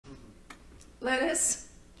let us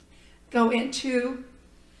go into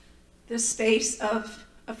the space of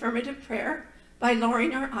affirmative prayer by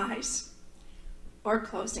lowering our eyes or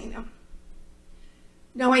closing them.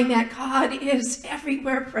 Knowing that God is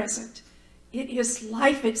everywhere present. It is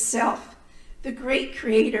life itself, the great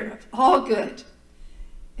creator of all good.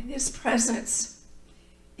 And this presence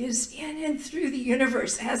is in and through the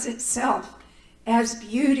universe as itself, as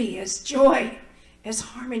beauty, as joy, as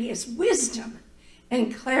harmony, as wisdom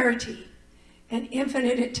and clarity and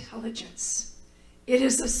infinite intelligence. It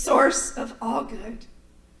is the source of all good.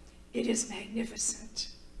 It is magnificent.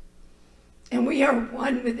 And we are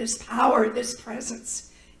one with this power, this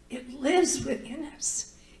presence. It lives within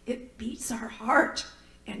us. It beats our heart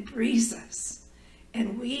and breathes us.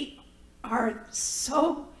 And we are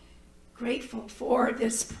so grateful for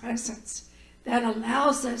this presence that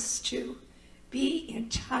allows us to be in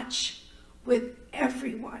touch with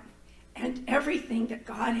everyone and everything that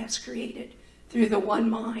God has created through the one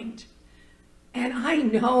mind. And I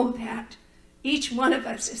know that each one of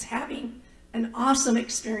us is having an awesome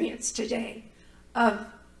experience today of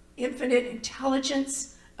infinite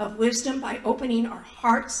intelligence, of wisdom, by opening our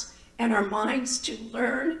hearts and our minds to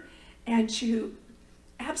learn and to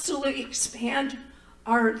absolutely expand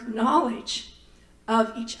our knowledge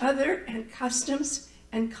of each other and customs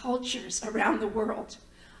and cultures around the world.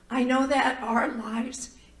 I know that our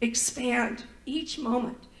lives expand each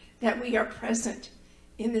moment that we are present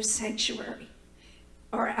in this sanctuary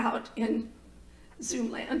or out in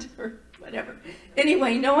Zoom land or whatever.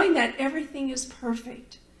 Anyway, knowing that everything is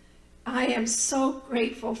perfect, I am so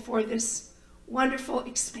grateful for this wonderful,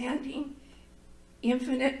 expanding,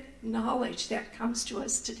 infinite knowledge that comes to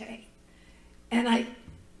us today. And I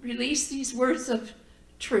release these words of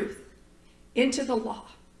truth into the law,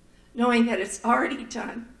 knowing that it's already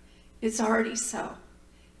done, it's already so,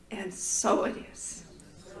 and so it is.